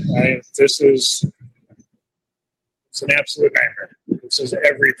concerned. It's an absolute nightmare. This is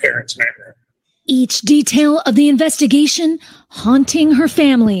every parent's nightmare. Each detail of the investigation haunting her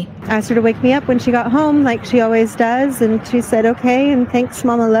family. I asked her to wake me up when she got home, like she always does, and she said, okay, and thanks,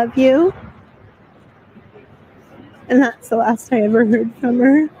 Mama, love you. And that's the last I ever heard from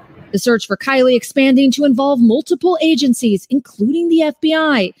her. The search for Kylie expanding to involve multiple agencies, including the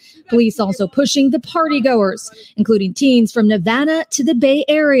FBI. Police also pushing the partygoers, including teens from Nevada to the Bay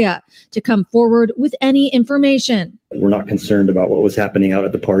Area, to come forward with any information. We're not concerned about what was happening out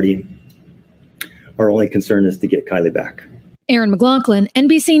at the party. Our only concern is to get Kylie back. Erin McLaughlin,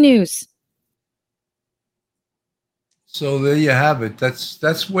 NBC News. So there you have it.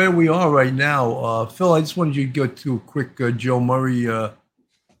 That's where we are right now. Phil, I just wanted you to go to a quick Joe Murray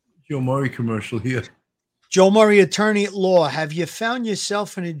commercial here. Joe Murray, attorney at law. Have you found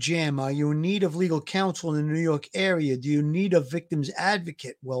yourself in a jam? Are you in need of legal counsel in the New York area? Do you need a victim's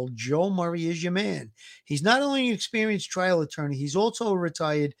advocate? Well, Joe Murray is your man. He's not only an experienced trial attorney, he's also a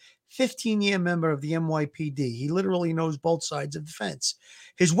retired 15-year member of the NYPD. He literally knows both sides of the fence.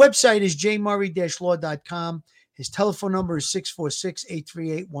 His website is jmurray-law.com. His telephone number is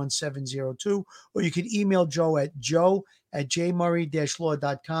 646-838-1702, or you can email Joe at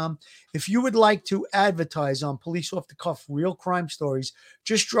joe@jmurray-law.com. If you would like to advertise on Police Off the Cuff real crime stories,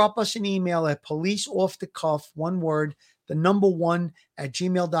 just drop us an email at policeoffthecuff, one word, the number 1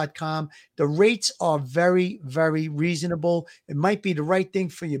 @gmail.com. The rates are very, very reasonable. It might be the right thing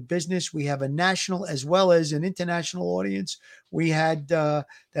for your business. We have a national as well as an international audience. We had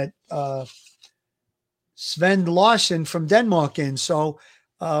Sven Larsen from Denmark in. So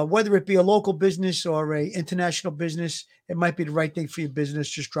whether it be a local business or a international business, it might be the right thing for your business.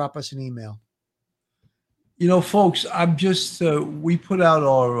 Just drop us an email. You know, folks, I'm just, we put out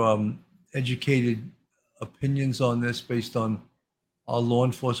our educated opinions on this based on our law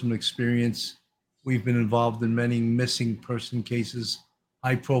enforcement experience. We've been involved in many missing person cases,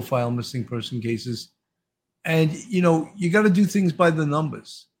 high profile missing person cases. And, you know, you got to do things by the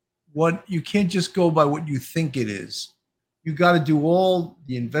numbers. You can't just go by what you think it is. You got to do all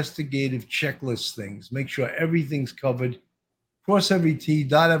the investigative checklist things, make sure everything's covered, cross every T,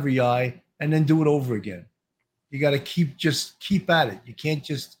 dot every I, and then do it over again. You got to keep at it. You can't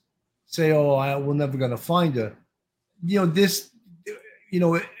just say, oh, we're never going to find her. You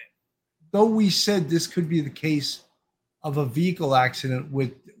know, though we said this could be the case of a vehicle accident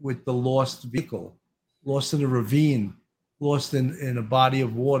with the lost vehicle, lost in a ravine, lost in a body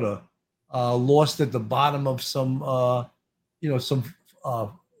of water, lost at the bottom of some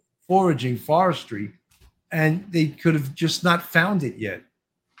foraging forestry, and they could have just not found it yet.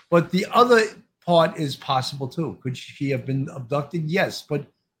 But the other part is possible too. Could she have been abducted? Yes, but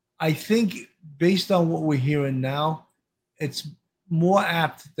I think based on what we're hearing now, it's more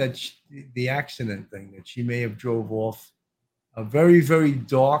apt that the accident thing, that she may have drove off a very, very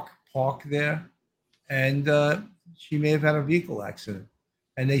dark park there, and she may have had a vehicle accident,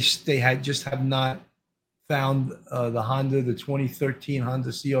 and they have not found the Honda, the 2013 Honda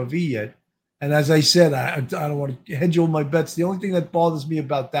CRV yet. And as I said, I don't want to hedge all my bets. The only thing that bothers me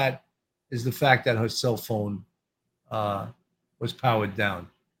about that is the fact that her cell phone was powered down.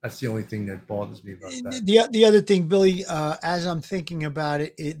 That's the only thing that bothers me about that. The other thing, Billy, as I'm thinking about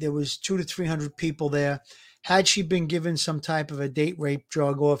it, there was 200 to 300 people there. Had she been given some type of a date rape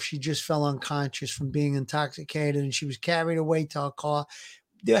drug, or if she just fell unconscious from being intoxicated and she was carried away to her car,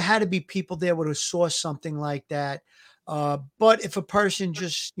 there had to be people there who saw something like that. But if a person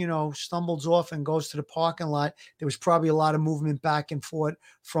just, stumbles off and goes to the parking lot, there was probably a lot of movement back and forth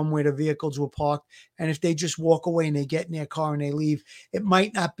from where the vehicles were parked. And if they just walk away and they get in their car and they leave, it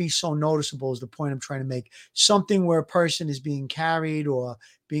might not be so noticeable, is the point I'm trying to make. Something where a person is being carried or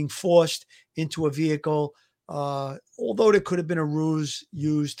being forced into a vehicle, although there could have been a ruse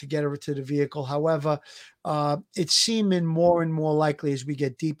used to get her to the vehicle. However, it's seeming more and more likely as we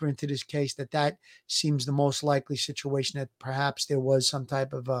get deeper into this case that seems the most likely situation, that perhaps there was some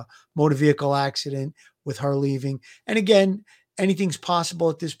type of a motor vehicle accident with her leaving. And again, anything's possible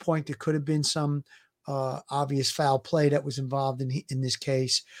at this point. There could have been some obvious foul play that was involved in this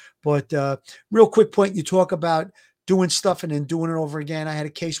case. But real quick point, you talk about doing stuff and then doing it over again. I had a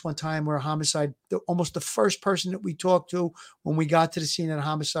case one time where a homicide, almost the first person that we talked to when we got to the scene of the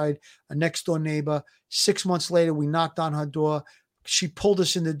homicide, a next door neighbor. 6 months later, we knocked on her door. She pulled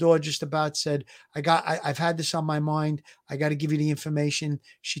us in the door, just about said, I've had this on my mind. I got to give you the information.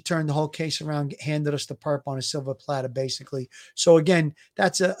 She turned the whole case around, handed us the perp on a silver platter, basically. So again,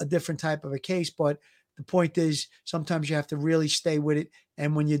 that's a different type of a case, but the point is sometimes you have to really stay with it.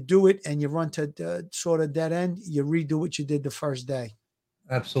 And when you do it and you run to sort of dead end, you redo what you did the first day.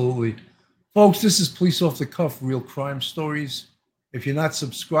 Absolutely. Folks, this is Police Off the Cuff, Real Crime Stories. If you're not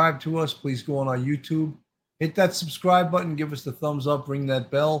subscribed to us, please go on our YouTube. Hit that subscribe button, give us the thumbs up, ring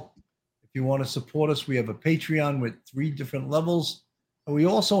that bell. If you want to support us, we have a Patreon with 3 different levels. And we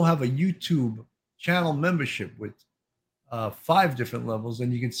also have a YouTube channel membership with 5 different levels.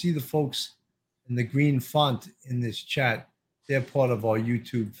 And you can see the folks in the green font in this chat. They're part of our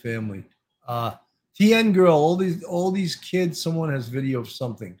YouTube family. TN Girl, all these kids, someone has video of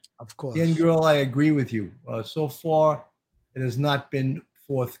something. Of course. TN Girl, I agree with you. So far, it has not been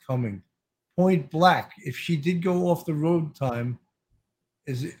forthcoming. Point Black, if she did go off the road, time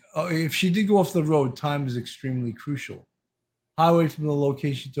is extremely crucial. Highway from the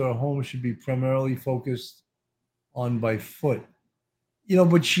location to her home should be primarily focused on by foot.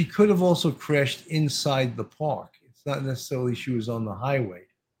 But she could have also crashed inside the park. It's not necessarily she was on the highway.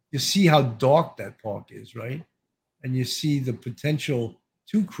 You see how dark that park is, right? And you see the potential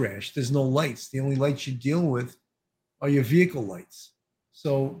to crash. There's no lights. The only lights you deal with are your vehicle lights.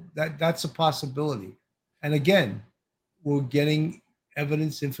 So that's a possibility. And again, we're getting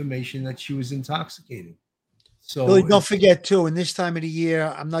information that she was intoxicated. So Billy, don't forget too, in this time of the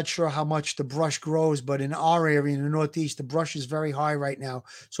year, I'm not sure how much the brush grows, but in our area in the Northeast, the brush is very high right now.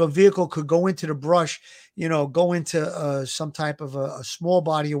 So a vehicle could go into the brush, go into some type of a small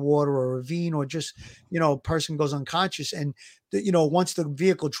body of water or a ravine, or just, a person goes unconscious. And, once the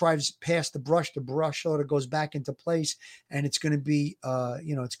vehicle drives past the brush sort of goes back into place, and it's going to be,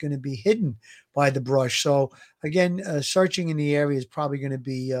 it's going to be hidden by the brush. So again, searching in the area is probably going to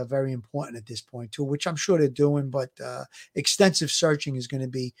be very important at this point too, which I'm sure they're doing, but extensive searching is going to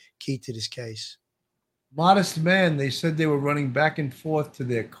be key to this case. Modest Man, they said they were running back and forth to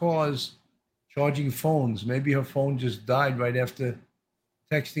their cars, charging phones. Maybe her phone just died right after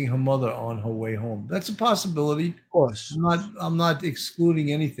texting her mother on her way home. That's a possibility. Of course. I'm not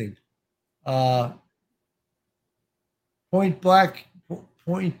excluding anything. Pointed Black,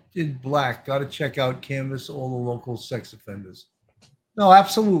 got to check out Canvas, all the local sex offenders. No,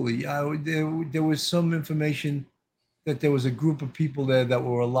 absolutely. There was some information that there was a group of people there that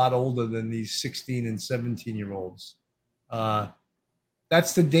were a lot older than these 16 and 17-year-olds.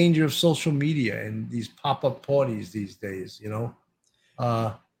 That's the danger of social media and these pop-up parties these days,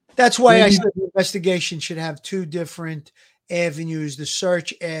 That's why I said the investigation should have 2 different avenues, the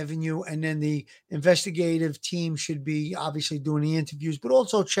search avenue, and then the investigative team should be obviously doing the interviews, but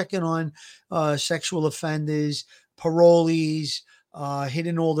also checking on sexual offenders, parolees,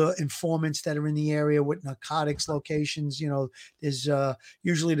 hitting all the informants that are in the area with narcotics locations. There's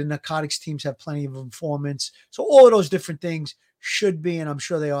usually the narcotics teams have plenty of informants. So all of those different things should be, and I'm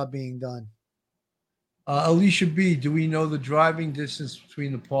sure they are being done. Alicia B., do we know the driving distance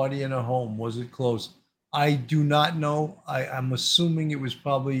between the party and her home? Was it close? I do not know. I'm assuming it was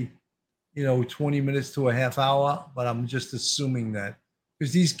probably, 20 minutes to a half hour, but I'm just assuming that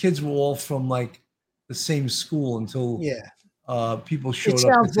because these kids were all from like the same school until people showed up. It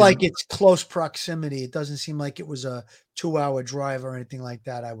sounds like it's close proximity. It doesn't seem like it was a 2-hour drive or anything like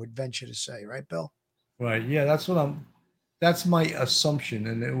that, I would venture to say. Right, Bill? Right. Yeah, that's my assumption.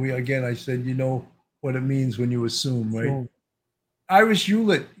 And then I said, what it means when you assume, right? Sure. Iris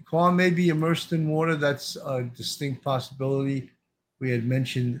Hewlett, car may be immersed in water. That's a distinct possibility. We had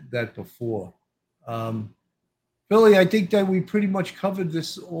mentioned that before. Billy, I think that we pretty much covered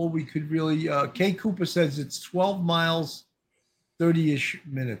this all we could really. Kay Cooper says it's 12 miles 30-ish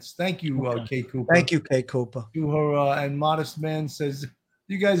minutes. Thank you, Kate Cooper. Thank you, Kate Cooper. To her, and Modest Man says,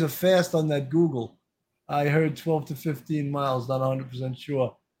 you guys are fast on that Google. I heard 12 to 15 miles, not 100%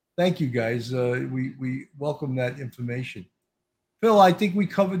 sure. Thank you, guys. We welcome that information. Phil, I think we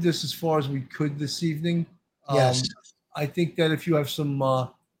covered this as far as we could this evening. Yes. I think that if you have some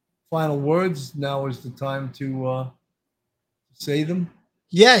final words, now is the time to say them.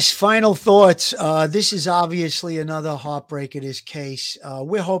 Yes, final thoughts. This is obviously another heartbreak of this case.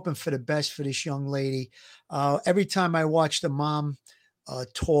 We're hoping for the best for this young lady. Every time I watch the mom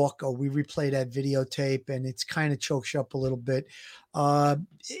talk, or we replay that videotape, and it's kind of chokes you up a little bit.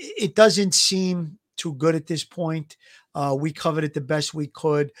 It doesn't seem too good at this point. We covered it the best we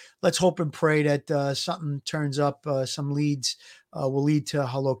could. Let's hope and pray that something turns up, some leads will lead to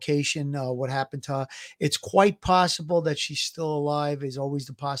her location, what happened to her. It's quite possible that she's still alive, is always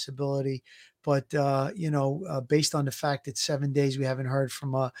the possibility. But, based on the fact that 7 days we haven't heard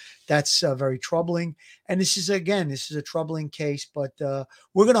from her, that's very troubling. And this is a troubling case, but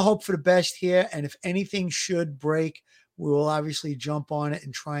we're going to hope for the best here. And if anything should break, we will obviously jump on it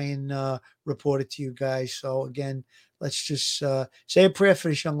and try and report it to you guys. So again, let's just say a prayer for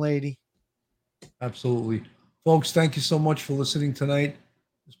this young lady. Absolutely. Folks, thank you so much for listening tonight.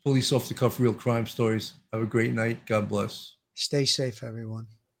 It's Police Off the Cuff Real Crime Stories. Have a great night. God bless. Stay safe, everyone.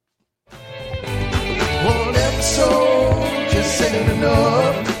 One episode just ain't enough.